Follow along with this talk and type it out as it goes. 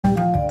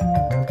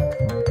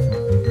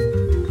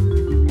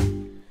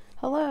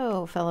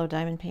fellow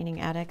diamond painting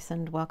addicts,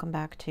 and welcome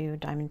back to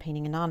Diamond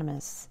Painting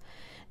Anonymous.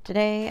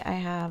 Today I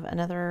have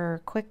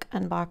another quick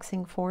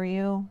unboxing for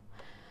you.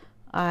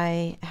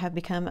 I have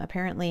become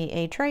apparently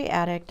a tray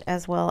addict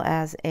as well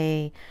as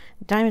a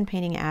diamond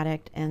painting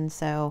addict, and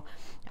so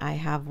I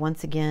have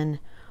once again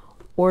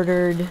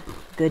ordered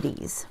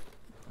goodies.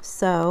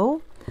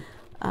 So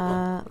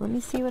let me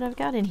see what I've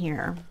got in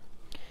here.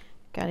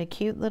 Got a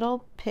cute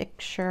little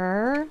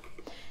picture,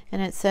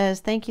 and it says,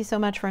 "Thank you so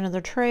much for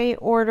another tray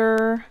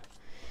order,"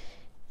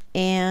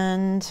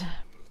 and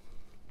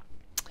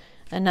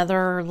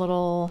another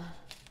little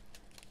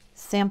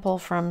sample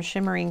from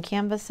Shimmering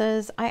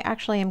Canvases. I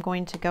actually am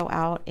going to go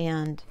out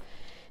and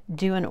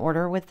do an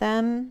order with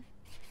them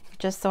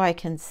just so I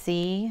can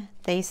see.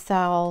 They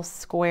sell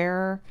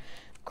square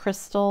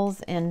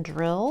crystals and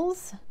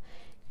drills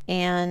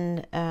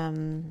and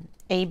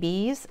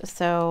ABs,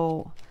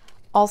 so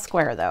all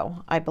square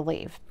though, I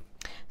believe.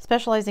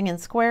 Specializing in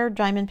square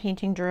diamond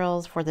painting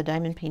drills for the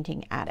diamond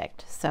painting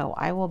addict. So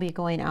I will be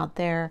going out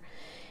there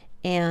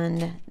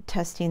and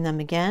testing them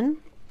again.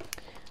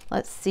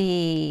 Let's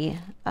see.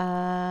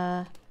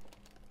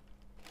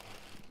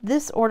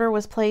 This order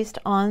was placed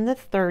on the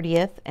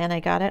 30th and I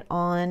got it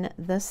on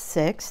the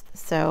 6th,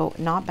 so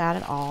not bad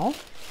at all.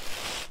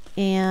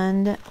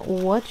 And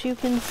what you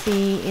can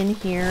see in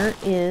here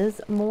is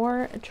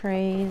more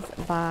trays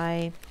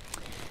by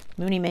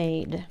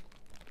Munimade.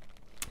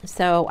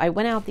 So I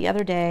went out the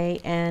other day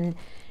and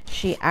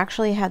she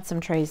actually had some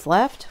trays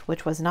left,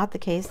 which was not the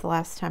case the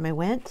last time I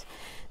went.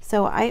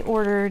 So I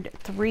ordered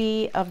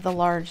 3 of the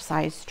large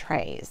size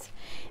trays.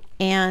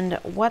 And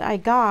what I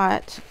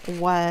got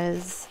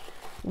was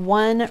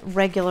one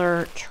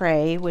regular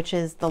tray, which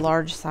is the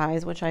large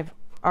size, which I've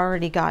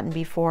already gotten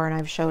before and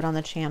I've showed on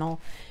the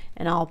channel.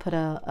 And I'll put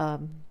a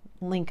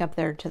link up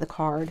there to the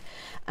card.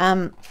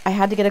 I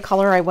had to get a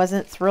color I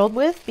wasn't thrilled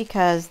with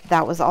because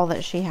that was all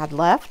that she had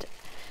left.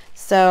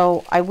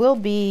 So I will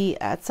be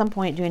at some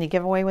point doing a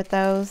giveaway with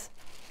those,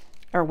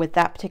 or with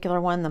that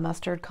particular one, the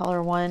mustard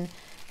color one.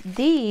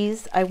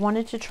 These I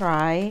wanted to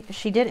try.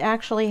 She did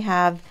actually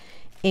have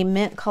a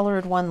mint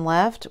colored one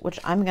left, which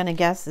I'm going to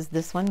guess is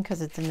this one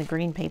because it's in the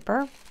green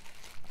paper.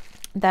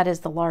 That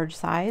is the large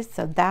size,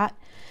 so that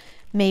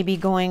may be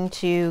going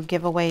to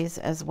giveaways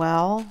as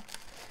well.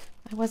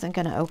 I wasn't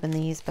going to open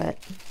these, but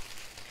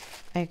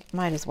I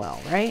might as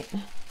well, right?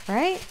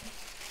 Right?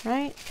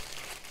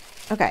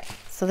 Okay,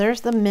 so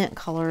there's the mint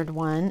colored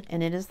one,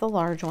 and it is the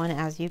large one,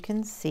 as you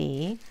can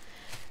see.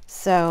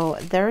 So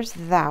there's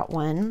that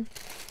one.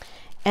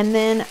 And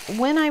then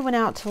when I went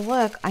out to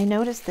look, I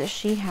noticed that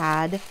she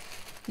had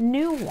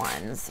new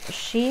ones.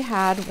 She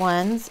had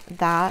ones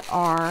that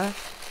are,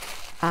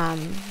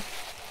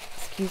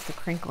 excuse the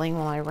crinkling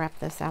while I wrap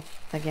this up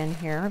again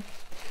here.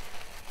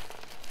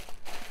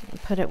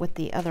 Put it with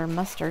the other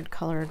mustard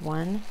colored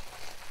one.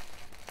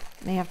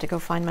 May have to go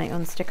find my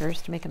own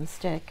stickers to make them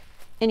stick.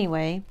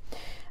 Anyway,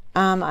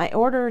 I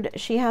ordered,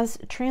 she has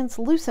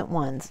translucent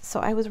ones,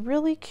 so I was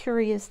really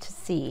curious to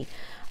see.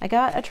 I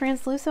got a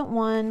translucent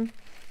one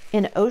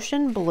in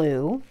ocean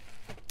blue,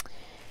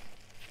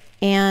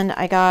 and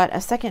I got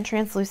a second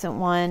translucent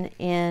one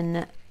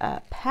in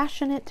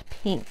passionate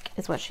pink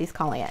is what she's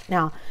calling it.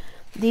 Now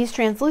these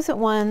translucent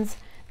ones,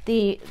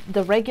 the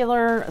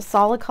regular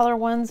solid color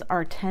ones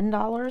are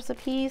 $10 a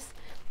piece.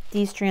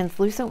 These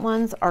translucent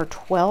ones are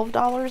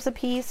 $12 a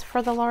piece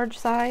for the large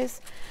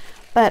size.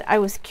 But I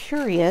was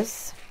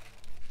curious.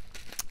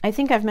 I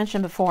think I've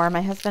mentioned before,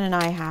 my husband and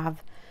I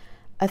have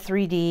a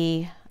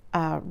 3D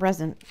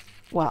resin,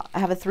 well, I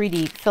have a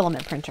 3D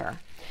filament printer.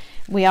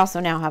 We also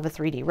now have a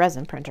 3D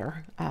resin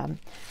printer.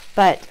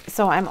 But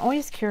so I'm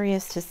always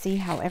curious to see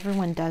how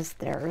everyone does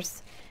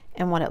theirs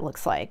and what it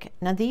looks like.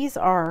 Now these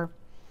are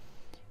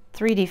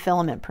 3D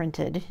filament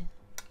printed.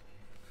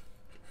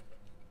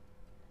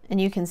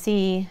 And you can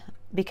see,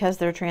 because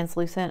they're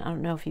translucent, I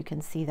don't know if you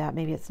can see that.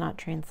 Maybe it's not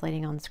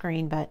translating on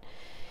screen, but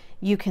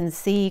you can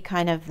see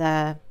kind of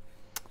the,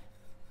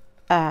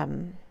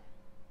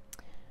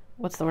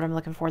 what's the word I'm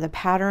looking for? The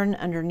pattern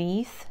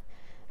underneath,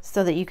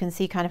 so that you can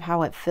see kind of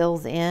how it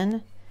fills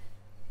in.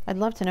 I'd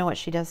love to know what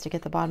she does to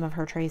get the bottom of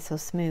her tray so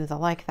smooth. I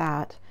like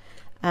that.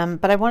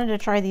 But I wanted to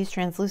try these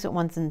translucent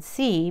ones and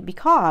see,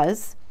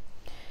 because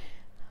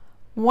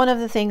one of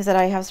the things that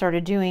I have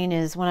started doing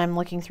is when I'm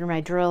looking through my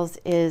drills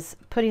is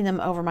putting them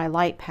over my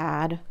light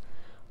pad,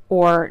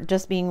 or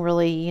just being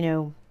really, you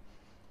know,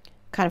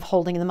 kind of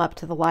holding them up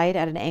to the light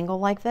at an angle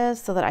like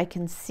this so that I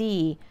can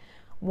see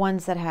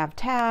ones that have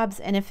tabs.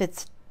 And if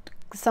it's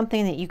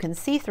something that you can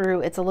see through,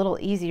 it's a little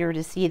easier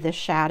to see the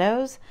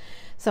shadows.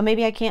 So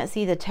maybe I can't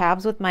see the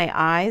tabs with my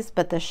eyes,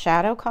 but the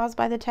shadow caused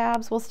by the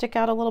tabs will stick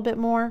out a little bit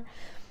more.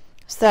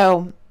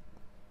 So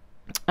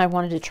I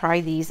wanted to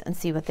try these and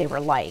see what they were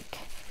like.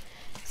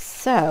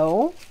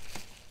 So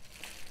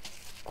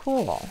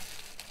cool.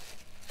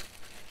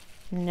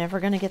 Never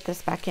going to get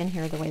this back in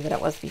here the way that it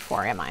was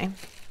before, am I?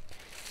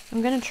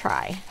 I'm going to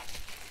try.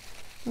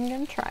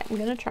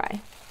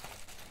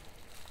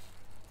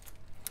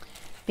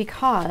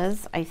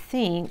 because I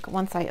think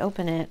once I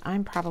open it,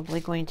 I'm probably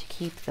going to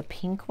keep the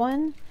pink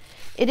one.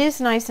 It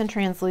is nice and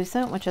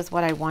translucent, which is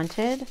what I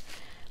wanted,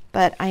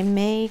 but I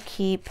may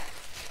keep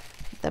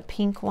the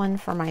pink one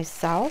for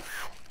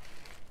myself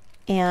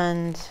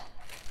and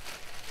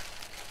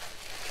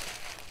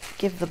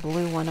give the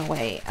blue one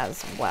away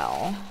as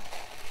well.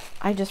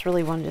 I just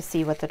really wanted to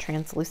see what the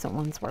translucent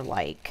ones were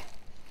like.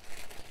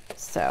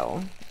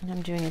 So, and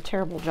I'm doing a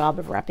terrible job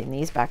of wrapping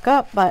these back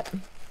up, but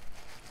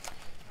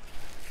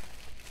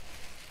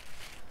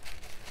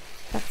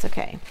that's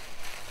okay.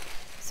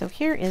 So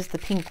here is the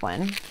pink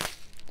one,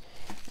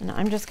 and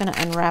I'm just going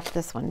to unwrap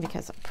this one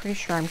because I'm pretty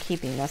sure I'm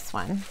keeping this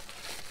one.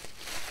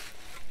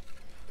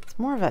 It's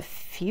more of a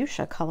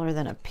fuchsia color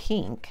than a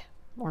pink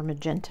or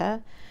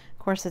magenta. Of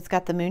course, it's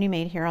got the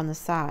Munimade here on the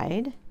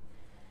side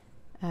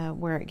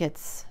where it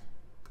gets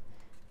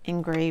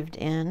engraved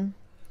in.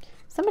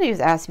 Somebody was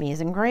asking me, is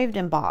engraved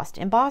embossed?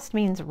 Embossed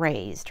means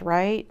raised,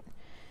 right?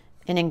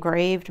 And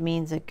engraved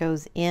means it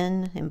goes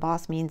in.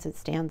 Embossed means it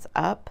stands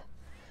up.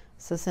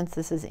 So since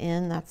this is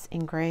in, that's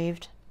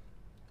engraved.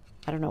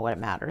 I don't know what it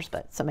matters,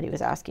 but somebody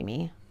was asking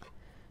me.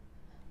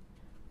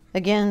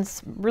 Again,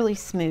 it's really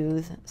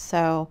smooth.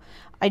 So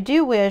I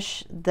do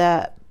wish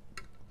that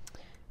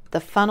the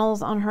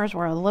funnels on hers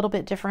were a little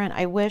bit different.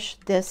 I wish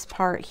this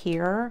part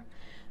here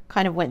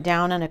kind of went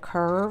down in a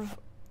curve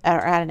or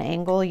at an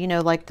angle, you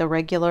know, like the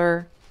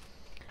regular,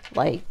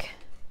 like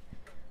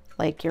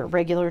your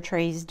regular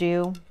trays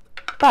do.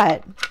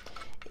 But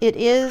it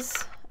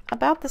is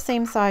about the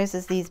same size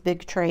as these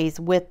big trays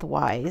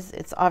width-wise.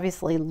 It's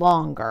obviously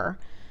longer,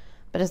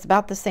 but it's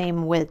about the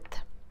same width.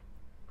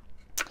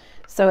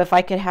 So if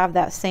I could have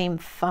that same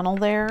funnel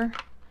there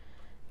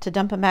to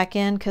dump them back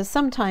in, because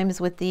sometimes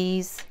with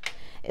these,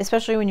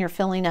 especially when you're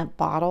filling up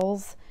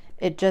bottles,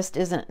 it just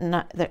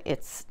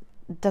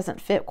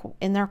doesn't fit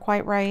in there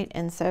quite right,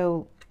 and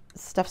so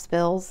stuff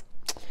spills.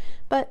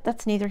 But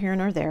that's neither here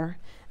nor there.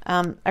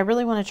 I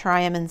really want to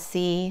try them and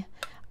see.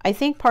 I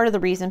think part of the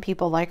reason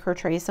people like her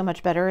trays so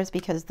much better is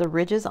because the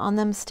ridges on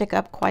them stick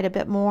up quite a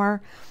bit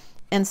more,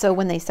 and so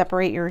when they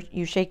separate,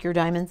 you shake your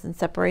diamonds and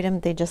separate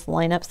them, they just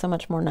line up so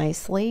much more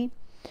nicely.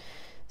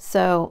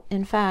 So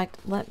in fact,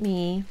 let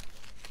me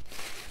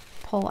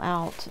pull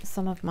out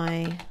some of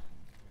my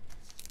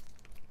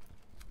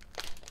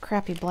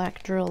crappy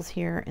black drills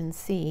here and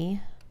see.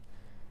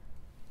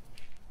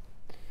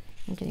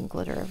 I'm getting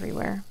glitter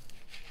everywhere.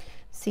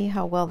 See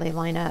how well they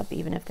line up,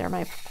 even if they're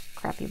my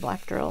crappy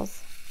black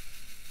drills.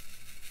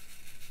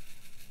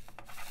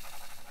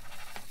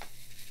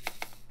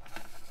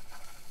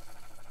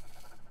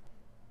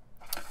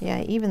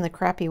 Yeah, even the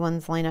crappy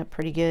ones line up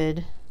pretty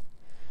good.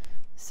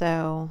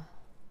 So,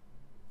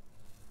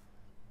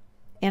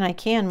 and I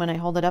can, when I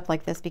hold it up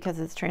like this, because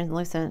it's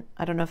translucent,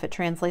 I don't know if it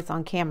translates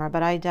on camera,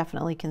 but I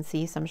definitely can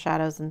see some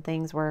shadows and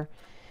things where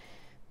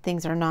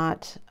things are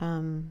not,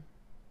 I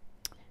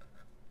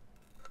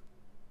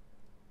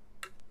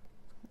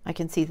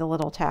can see the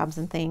little tabs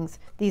and things.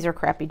 These are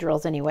crappy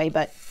drills anyway,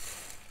 but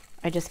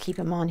I just keep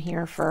them on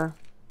here for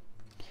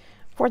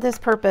this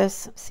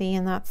purpose. See,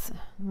 and that's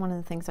one of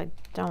the things I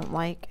don't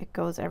like. It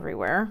goes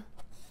everywhere.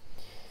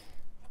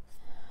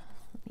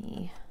 Let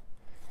me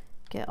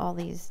get all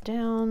these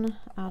down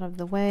out of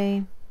the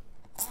way.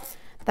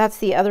 That's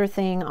the other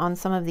thing on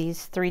some of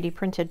these 3D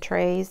printed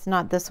trays,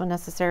 not this one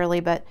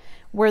necessarily, but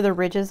where the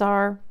ridges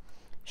are,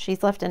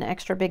 she's left an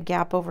extra big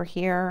gap over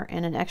here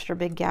and an extra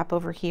big gap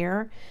over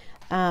here,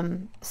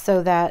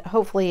 so that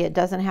hopefully it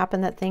doesn't happen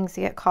that things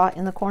get caught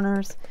in the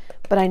corners.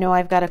 But I know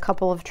I've got a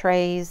couple of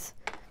trays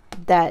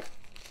that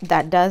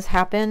does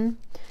happen,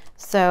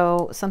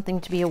 so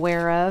something to be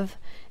aware of.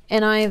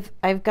 And I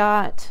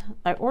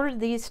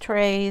ordered these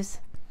trays.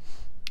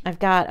 I've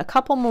got a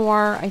couple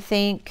more, I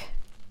think,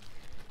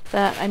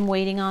 that I'm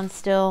waiting on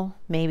still,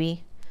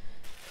 maybe.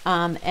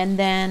 And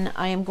then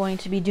I am going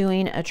to be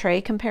doing a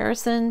tray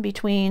comparison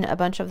between a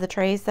bunch of the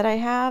trays that I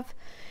have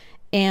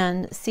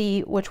and see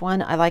which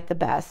one I like the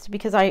best,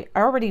 because I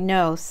already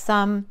know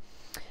some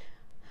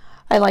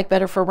I like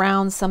better for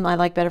rounds, some I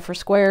like better for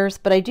squares,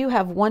 but I do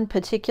have one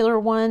particular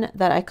one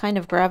that I kind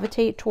of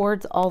gravitate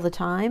towards all the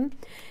time.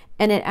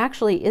 And it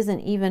actually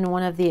isn't even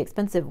one of the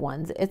expensive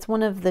ones. It's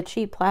one of the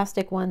cheap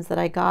plastic ones that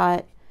I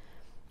got,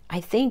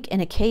 I think,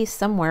 in a case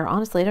somewhere.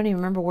 Honestly, I don't even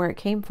remember where it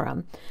came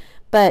from,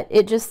 but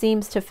it just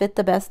seems to fit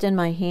the best in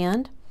my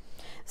hand.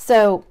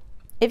 So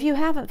if you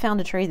haven't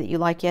found a tray that you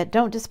like yet,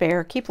 don't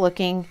despair. Keep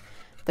looking.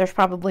 There's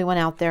probably one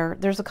out there.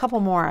 There's a couple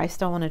more I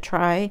still want to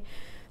try.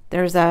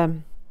 There's a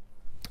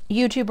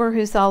YouTuber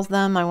who sells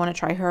them. I want to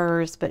try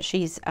hers, but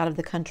she's out of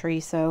the country,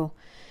 so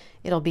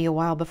it'll be a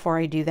while before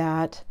I do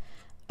that.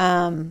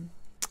 And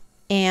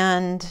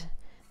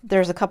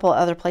there's a couple of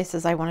other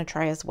places I want to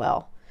try as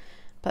well.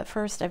 But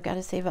first, I've got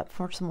to save up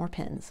for some more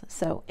pins.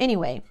 So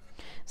anyway,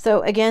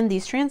 so again,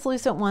 these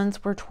translucent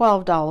ones were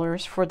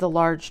 $12 for the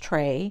large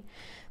tray.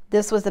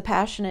 This was the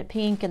Passionate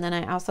Pink, and then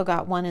I also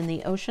got one in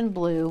the Ocean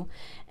Blue.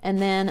 And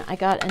then I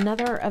got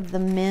another of the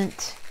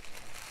mint,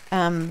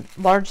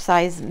 large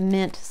size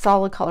mint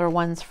solid color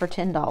ones for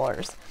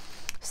 $10.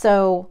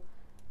 So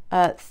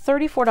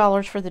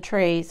 $34 for the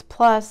trays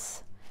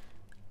plus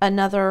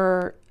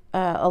another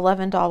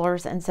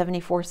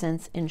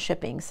 $11.74 in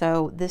shipping.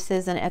 So this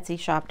is an Etsy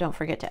shop. Don't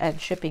forget to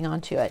add shipping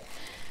onto it.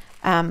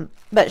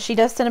 But she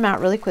does send them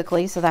out really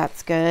quickly, so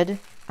that's good.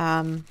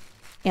 And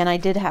I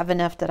did have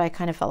enough that I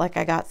kind of felt like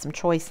I got some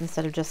choice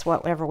instead of just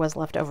whatever was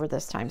left over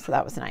this time, so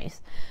that was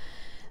nice.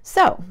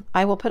 So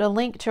I will put a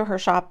link to her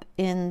shop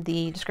in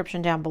the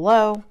description down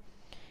below.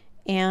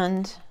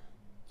 And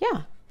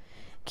yeah,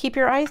 keep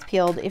your eyes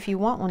peeled if you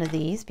want one of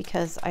these,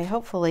 because I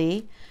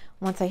hopefully,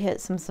 once I hit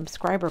some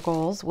subscriber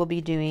goals, we'll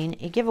be doing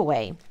a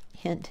giveaway.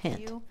 Hint,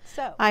 hint.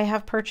 So I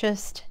have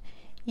purchased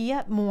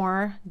yet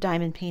more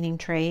diamond painting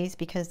trays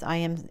because I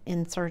am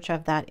in search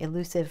of that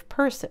elusive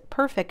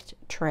perfect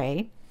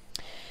tray.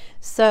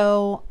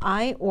 So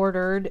I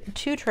ordered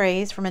 2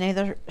 trays from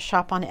another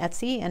shop on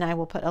Etsy, and I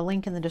will put a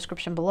link in the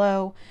description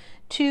below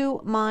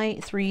to my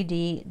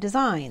 3D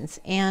designs.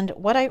 And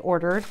what I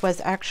ordered was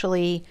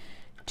actually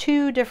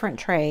 2 different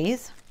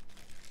trays.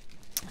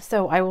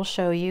 So I will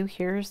show you.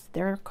 Here's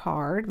their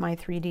card, my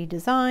 3D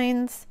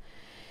designs,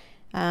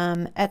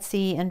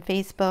 Etsy and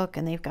Facebook,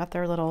 and they've got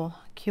their little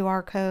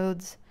QR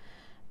codes.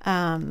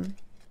 So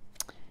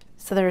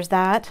there's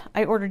that.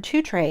 I ordered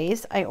 2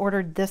 trays. I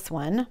ordered this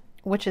one,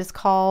 which is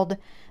called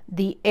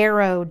the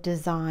Arrow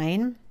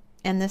Design,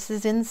 and this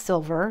is in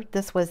silver.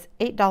 This was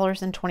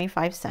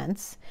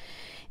 $8.25.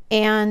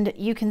 And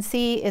you can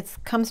see it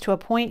comes to a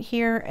point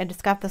here, and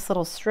it's got this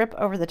little strip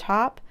over the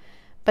top,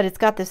 but it's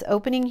got this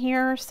opening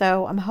here.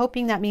 So I'm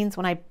hoping that means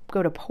when I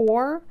go to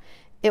pour,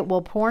 it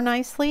will pour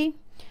nicely.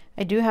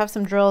 I do have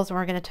some drills, and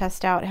we're going to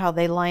test out how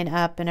they line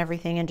up and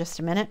everything in just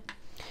a minute.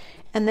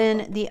 And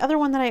then the other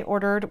one that I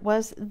ordered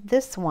was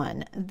this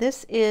one.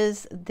 This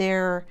is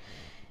their,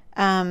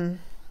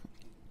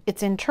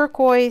 it's in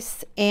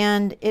turquoise,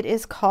 and it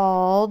is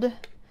called,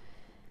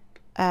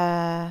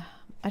 I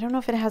don't know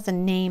if it has a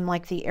name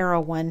like the Arrow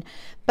one,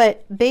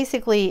 but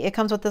basically it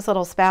comes with this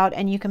little spout,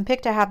 and you can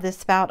pick to have this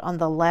spout on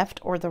the left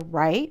or the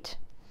right.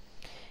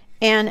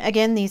 And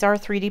again, these are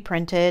 3D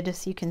printed,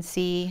 so you can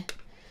see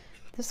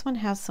this one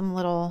has some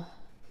little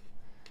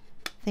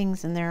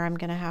things in there. I'm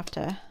going to have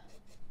to,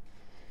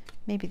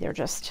 maybe they're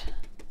just,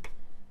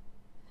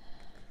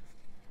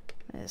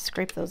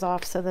 scrape those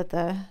off so that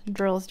the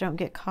drills don't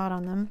get caught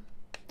on them.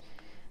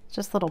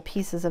 Just little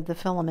pieces of the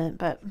filament,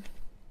 but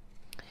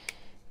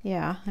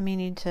yeah, I may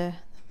need to,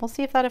 we'll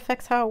see if that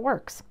affects how it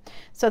works.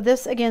 So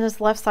this again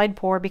is left side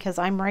pour because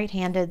I'm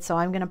right-handed, so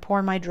I'm going to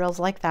pour my drills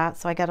like that.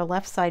 So I got a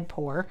left side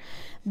pour.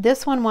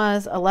 This one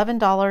was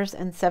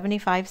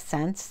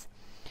 $11.75,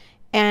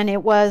 and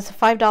it was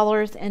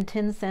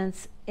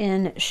 $5.10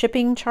 in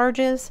shipping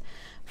charges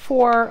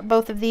for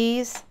both of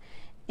these.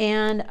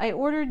 And I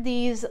ordered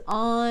these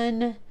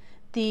on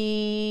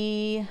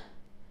the,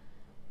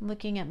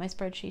 looking at my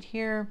spreadsheet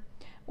here,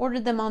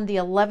 ordered them on the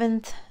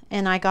 11th,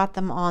 and I got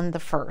them on the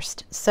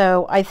 1st.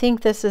 So I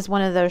think this is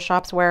one of those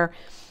shops where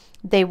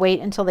they wait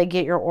until they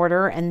get your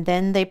order and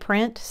then they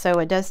print. So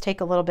it does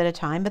take a little bit of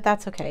time, but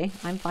that's okay.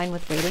 I'm fine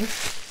with waiting.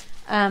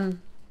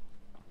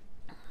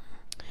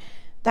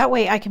 That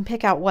way I can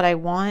pick out what I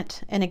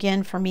want. And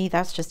again, for me,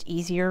 that's just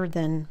easier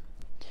than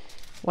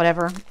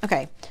whatever.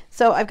 Okay,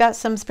 so I've got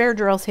some spare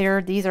drills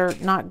here. These are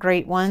not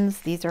great ones.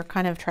 These are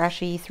kind of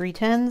trashy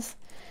 310s.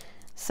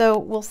 So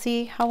we'll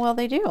see how well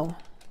they do.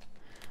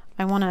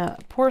 I want to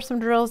pour some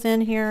drills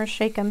in here,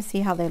 shake them, see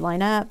how they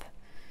line up.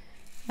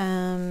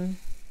 Do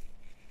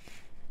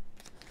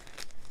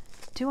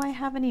I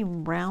have any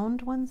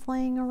round ones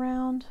laying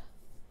around?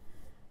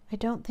 I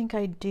don't think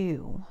I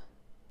do.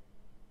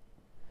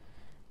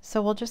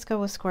 So we'll just go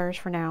with squares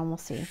for now and we'll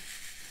see.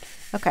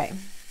 Okay,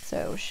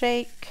 so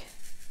shake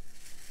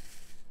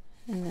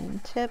and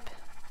then tip.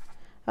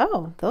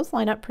 Oh, those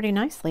line up pretty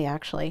nicely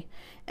actually.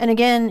 And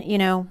again, you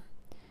know,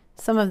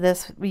 some of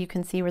this you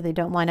can see where they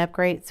don't line up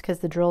great because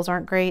the drills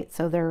aren't great,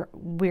 so they're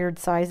weird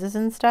sizes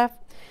and stuff.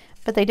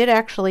 But they did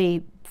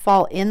actually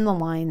fall in the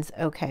lines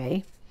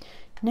okay.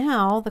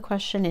 Now the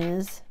question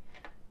is,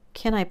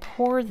 can I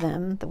pour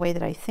them the way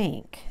that I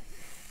think?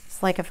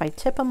 It's like if I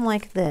tip them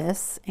like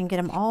this and get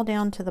them all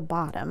down to the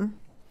bottom,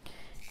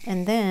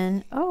 and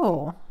then,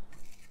 oh,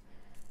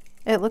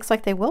 it looks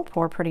like they will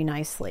pour pretty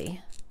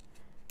nicely.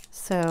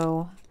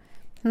 So,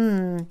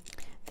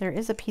 there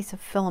is a piece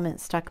of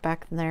filament stuck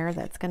back there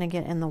that's going to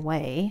get in the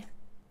way.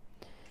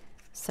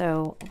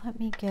 So let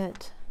me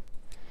get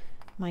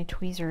my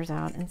tweezers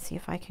out and see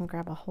if I can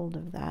grab a hold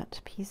of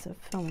that piece of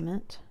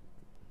filament.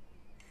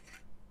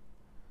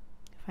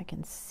 If I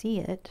can see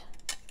it,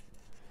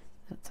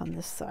 it's on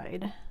this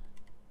side.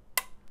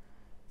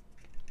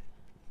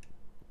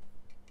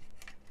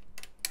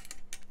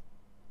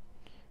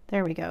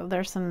 There we go.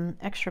 There's some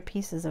extra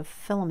pieces of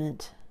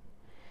filament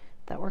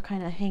that were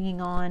kind of hanging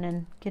on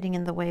and getting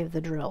in the way of the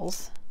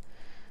drills.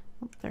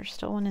 Oh, there's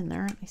still one in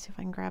there. Let me see if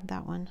I can grab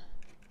that one.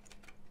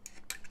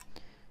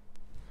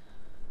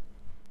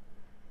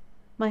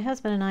 My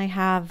husband and I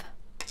have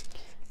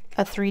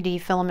a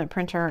 3D filament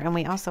printer, and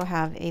we also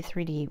have a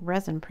 3D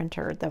resin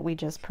printer that we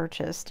just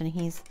purchased, and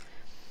he's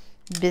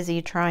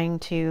busy trying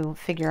to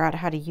figure out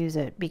how to use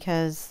it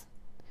because,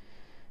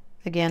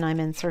 again, I'm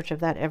in search of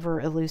that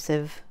ever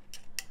elusive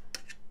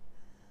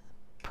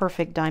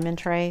perfect diamond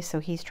tray. So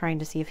he's trying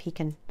to see if he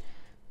can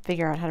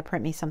figure out how to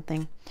print me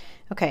something.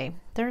 Okay,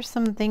 there's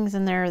some things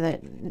in there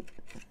that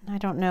I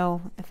don't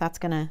know if that's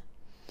gonna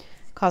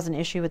cause an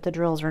issue with the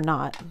drills or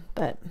not,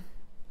 but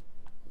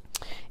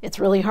it's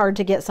really hard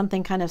to get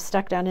something kind of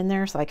stuck down in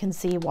there, so I can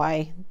see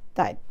why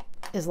that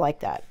is like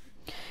that.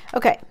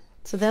 Okay,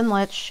 so then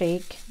let's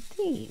shake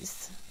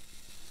these.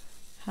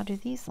 How do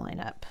these line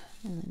up?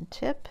 And then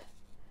tip.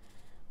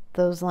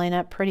 Those line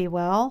up pretty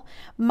well.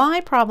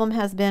 My problem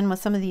has been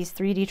with some of these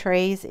 3D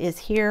trays is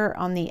here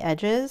on the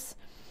edges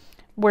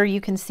where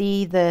you can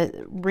see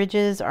the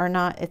ridges are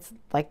not, it's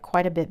like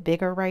quite a bit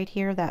bigger right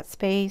here, that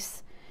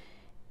space.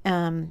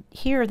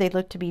 Here they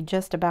look to be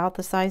just about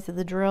the size of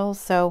the drills,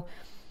 so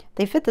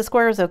they fit the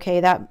squares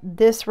okay.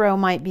 This row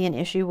might be an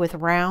issue with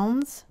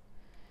rounds.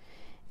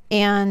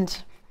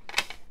 And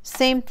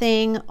same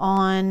thing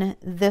on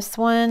this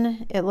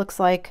one. It looks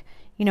like,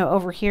 you know,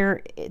 over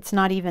here it's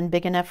not even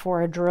big enough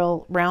for a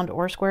drill, round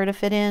or square, to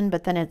fit in,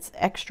 but then it's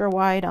extra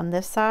wide on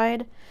this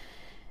side.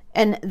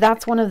 And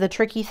that's one of the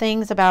tricky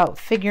things about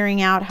figuring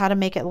out how to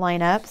make it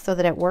line up so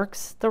that it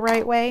works the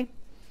right way.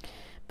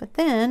 But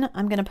then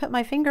I'm going to put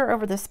my finger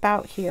over the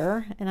spout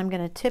here and I'm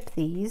going to tip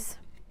these.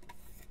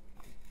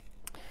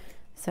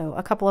 So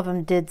a couple of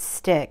them did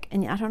stick,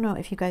 and I don't know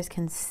if you guys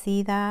can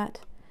see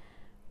that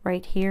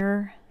right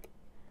here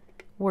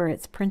where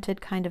it's printed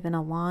kind of in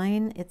a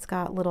line. It's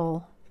got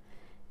little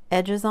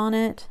edges on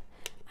it.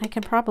 I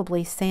can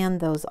probably sand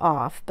those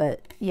off,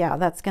 but yeah,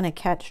 that's going to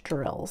catch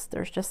drills.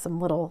 There's just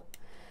some little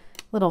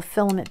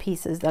filament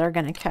pieces that are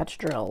going to catch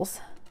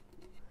drills.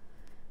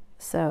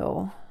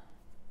 So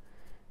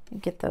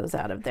get those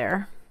out of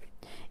there.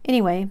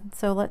 Anyway,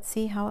 so let's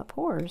see how it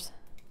pours.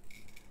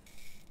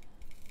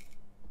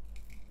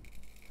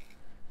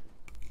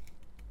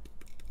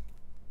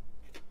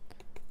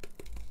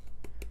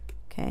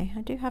 Okay,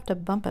 I do have to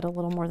bump it a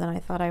little more than I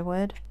thought I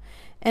would.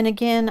 And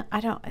again,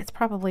 it's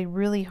probably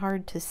really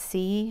hard to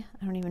see.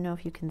 I don't even know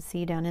if you can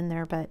see down in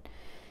there, but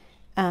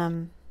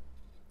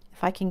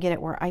if I can get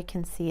it where I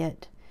can see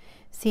it.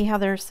 See how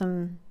there's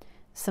some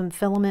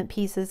filament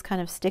pieces kind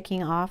of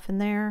sticking off in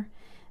there?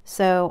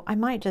 So I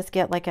might just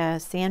get like a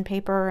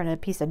sandpaper and a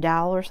piece of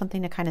dowel or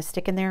something to kind of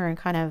stick in there and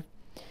kind of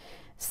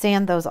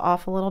sand those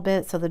off a little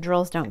bit so the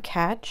drills don't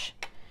catch.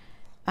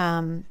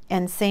 And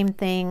same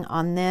thing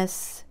on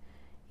this.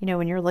 You know,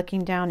 when you're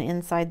looking down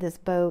inside this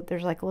boat,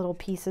 there's like little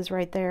pieces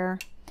right there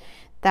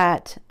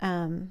that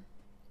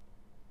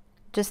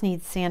just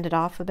needs sanded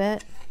off a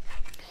bit.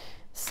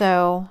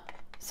 So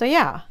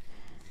yeah,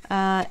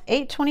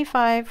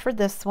 $8.25 for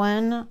this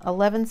one,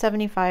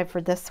 $11.75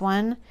 for this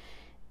one,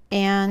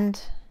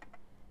 and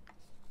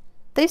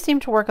they seem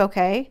to work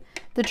okay.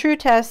 The true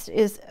test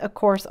is, of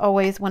course,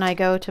 always when I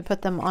go to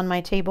put them on my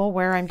table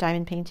where I'm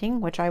diamond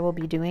painting, which I will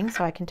be doing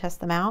so I can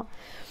test them out.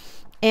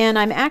 And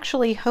I'm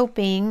actually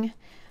hoping,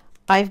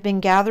 I've been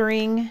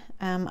gathering,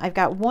 I've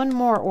got one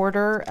more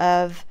order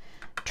of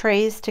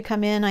trays to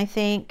come in, I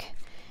think,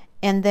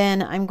 and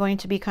then I'm going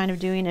to be kind of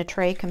doing a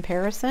tray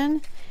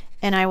comparison,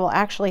 and I will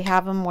actually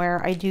have them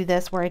where I do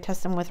this, where I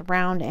test them with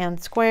round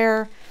and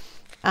square.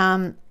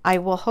 I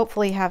will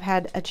hopefully have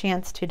had a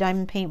chance to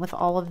diamond paint with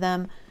all of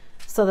them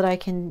so that I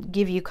can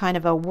give you kind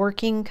of a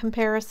working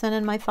comparison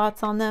and my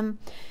thoughts on them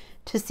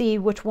to see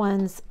which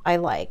ones I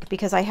like,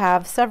 because I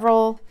have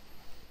several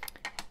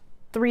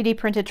 3D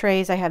printed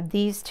trays. I have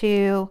these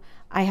two.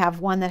 I have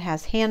one that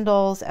has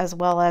handles as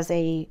well as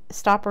a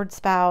stoppered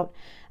spout.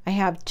 I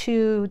have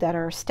two that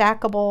are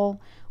stackable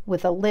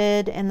with a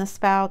lid and the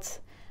spouts,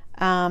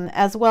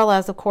 as well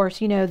as, of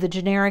course, you know, the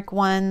generic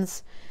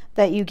ones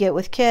that you get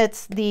with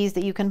kits, these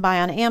that you can buy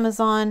on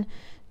Amazon,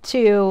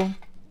 to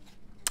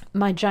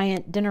my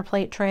giant dinner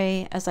plate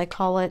tray, as I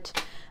call it,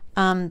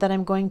 that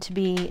I'm going to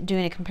be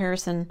doing a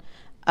comparison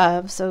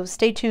of. So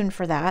stay tuned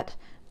for that.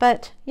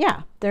 But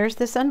yeah, there's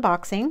this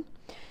unboxing.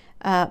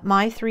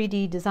 My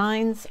 3D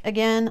designs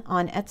again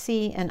on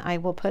Etsy, and I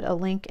will put a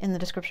link in the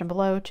description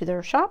below to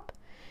their shop.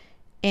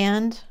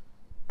 And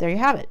there you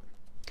have it.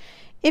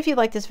 If you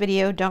like this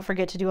video, don't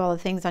forget to do all the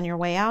things on your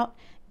way out.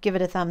 Give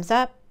it a thumbs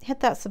up, hit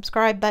that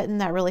subscribe button,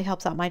 that really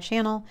helps out my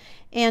channel,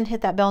 and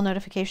hit that bell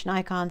notification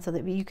icon so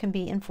that you can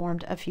be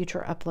informed of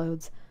future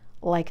uploads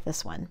like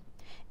this one.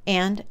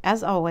 And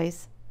as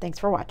always, thanks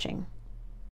for watching.